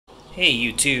Hey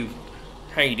YouTube,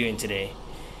 how are you doing today?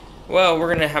 Well, we're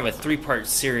going to have a three-part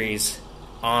series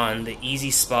on the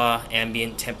Easy Spa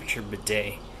Ambient Temperature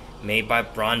Bidet made by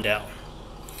Brondell,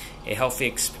 a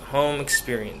healthy home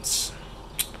experience.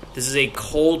 This is a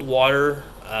cold water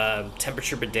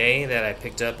temperature bidet that I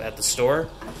picked up at the store.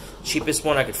 Cheapest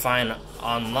one I could find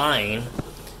online,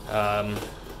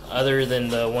 other than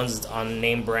the ones on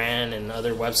name brand and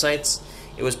other websites.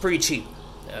 It was pretty cheap.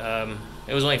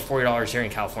 It was only $40 here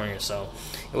in California, so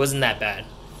it wasn't that bad.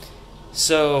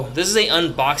 So this is a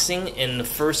unboxing in the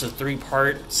first of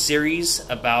three-part series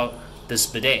about this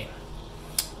bidet.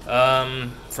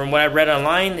 From what I read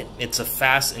online, it's a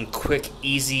fast and quick,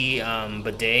 easy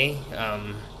bidet,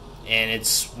 and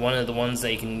it's one of the ones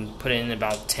that you can put in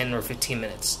about 10 or 15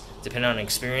 minutes, depending on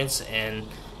experience and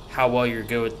how well you're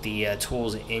good with the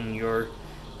tools in your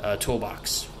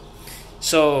toolbox.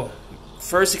 So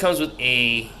first, it comes with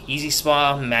a Easy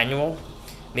Spa manual.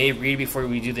 May read before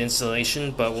we do the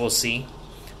installation, but we'll see.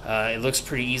 It looks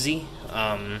pretty easy,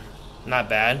 not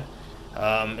bad.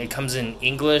 It comes in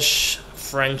English,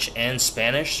 French, and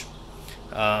Spanish.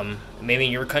 Maybe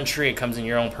in your country it comes in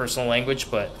your own personal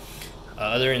language, but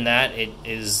other than that, it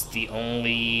is the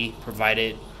only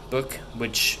provided book,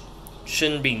 which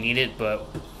shouldn't be needed, but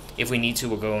if we need to,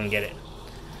 we'll go and get it.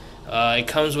 It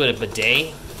comes with a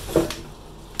bidet.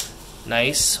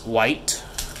 Nice, white.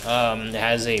 It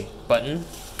has a button.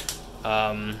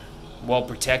 Well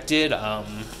protected.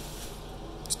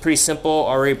 It's pretty simple,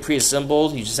 already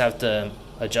pre-assembled. You just have to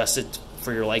adjust it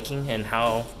for your liking and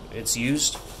how it's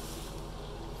used.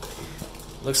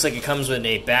 Looks like it comes with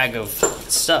a bag of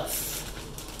stuff.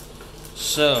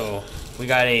 So we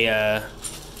got a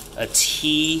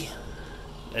T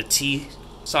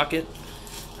socket.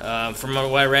 From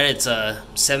what I read, it's a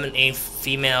 7/8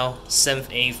 female,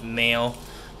 7/8 male,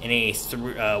 and a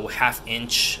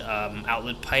 1/2-inch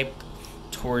outlet pipe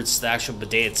towards the actual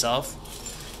bidet itself.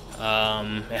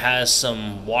 It has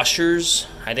some washers.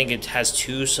 I think it has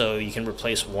two, so you can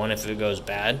replace one if it goes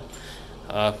bad.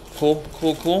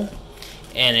 Cool.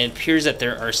 And it appears that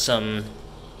there are some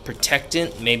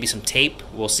protectant, maybe some tape.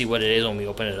 We'll see what it is when we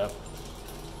open it up.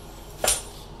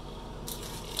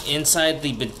 Inside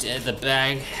the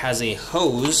bag has a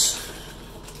hose,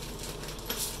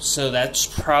 so that's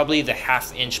probably the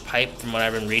 1/2-inch pipe from what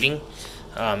I've been reading.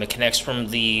 It connects from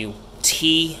the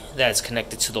T that's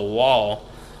connected to the wall,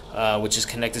 which is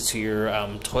connected to your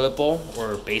toilet bowl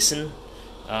or basin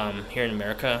here in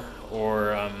America,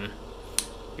 or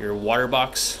your water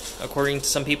box, according to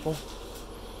some people.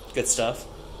 Good stuff.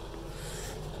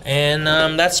 And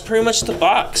that's pretty much the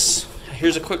box.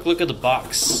 Here's a quick look at the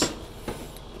box.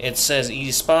 It says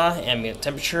Easy Spa, ambient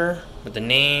temperature, with the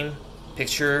name,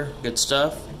 picture, good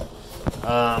stuff.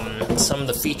 Some of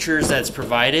the features that's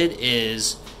provided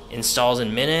is installs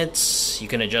in minutes. You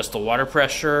can adjust the water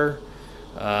pressure,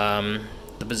 the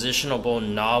positionable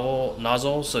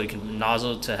nozzle, so you can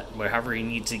nozzle to wherever you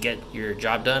need to get your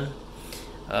job done.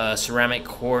 Ceramic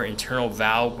core internal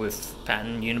valve with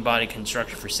patent unibody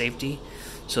construction for safety.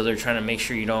 So they're trying to make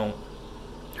sure you don't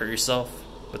hurt yourself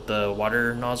with the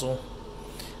water nozzle.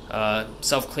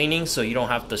 Self-cleaning, so you don't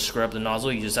have to scrub the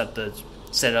nozzle, you just have to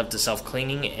set it up to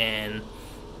self-cleaning, and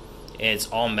it's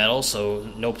all metal, so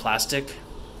no plastic.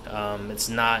 It's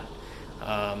not,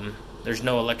 there's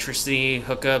no electricity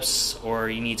hookups, or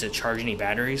you need to charge any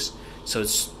batteries, so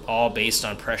it's all based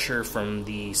on pressure from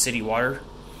the city water.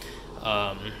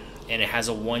 And it has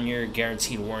a 1-year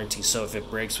guaranteed warranty, so if it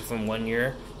breaks within 1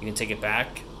 year, you can take it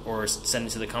back or send it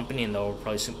to the company, and they'll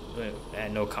probably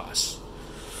at no cost.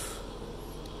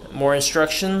 More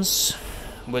instructions.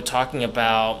 We're talking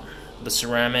about the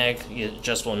ceramic,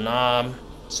 adjustable knob,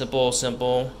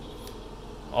 simple,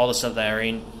 all the stuff that I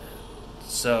already,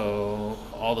 so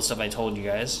all the stuff I told you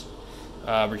guys.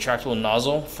 Retractable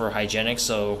nozzle for hygienic,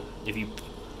 so if you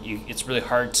it's really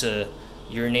hard to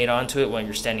urinate onto it when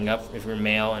you're standing up if you're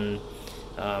male, and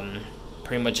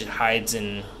pretty much it hides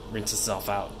and rinses itself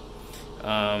out.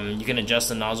 You can adjust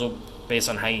the nozzle based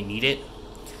on how you need it.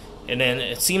 And then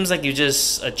it seems like you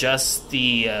just adjust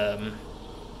the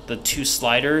two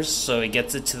sliders so it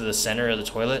gets it to the center of the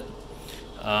toilet,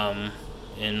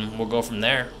 and we'll go from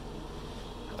there.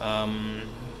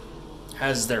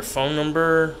 Has their phone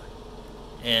number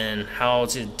and how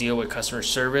to deal with customer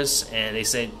service, and they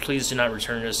said please do not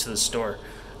return this to the store.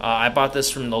 I bought this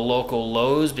from the local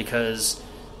Lowe's because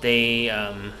they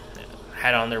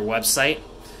had on their website,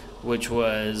 which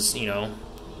was,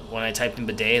 when I typed in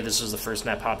bidet, this was the first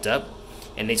one that popped up,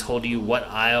 and they told you what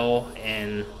aisle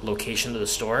and location of the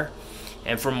store.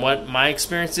 And from what my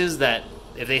experience is, that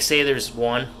if they say there's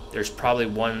one, there's probably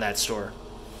one in that store.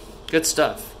 Good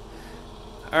stuff.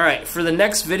 Alright, for the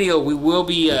next video we will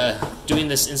be doing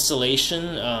this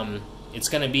installation. It's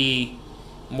going to be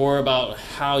more about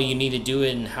how you need to do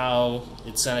it and how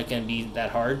it's not going to be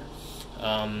that hard.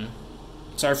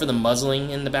 Sorry for the muzzling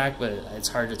in the back, but it's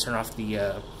hard to turn off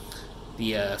the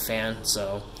fan.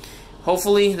 So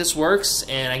hopefully this works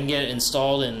and I can get it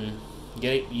installed and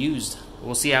get it used.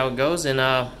 We'll see how it goes, and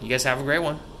you guys have a great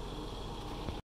one.